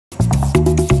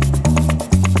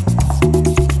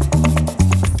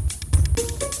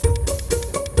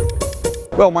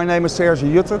Well, my name is Serge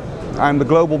Jutte. I'm the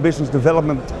Global Business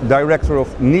Development Director of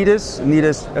NEDIS.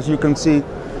 NEDIS, as you can see,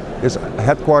 is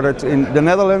headquartered in the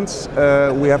Netherlands.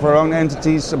 We have our own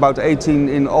entities, about 18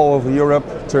 in all over Europe,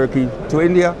 Turkey to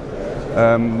India.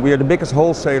 We are the biggest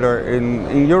wholesaler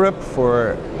in Europe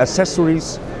for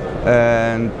accessories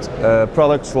and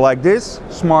products like this,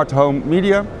 smart home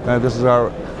media. This is our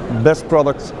best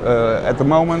product at the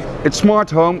moment. It's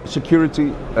smart home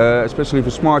security, especially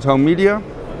for smart home media.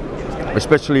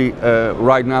 Especially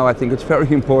right now, I think it's very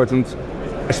important,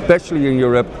 especially in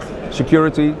Europe,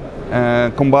 security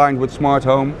combined with smart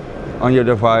home on your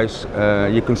device.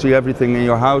 You can see everything in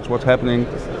your house, what's happening,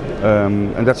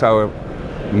 and that's our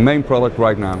main product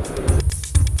right now.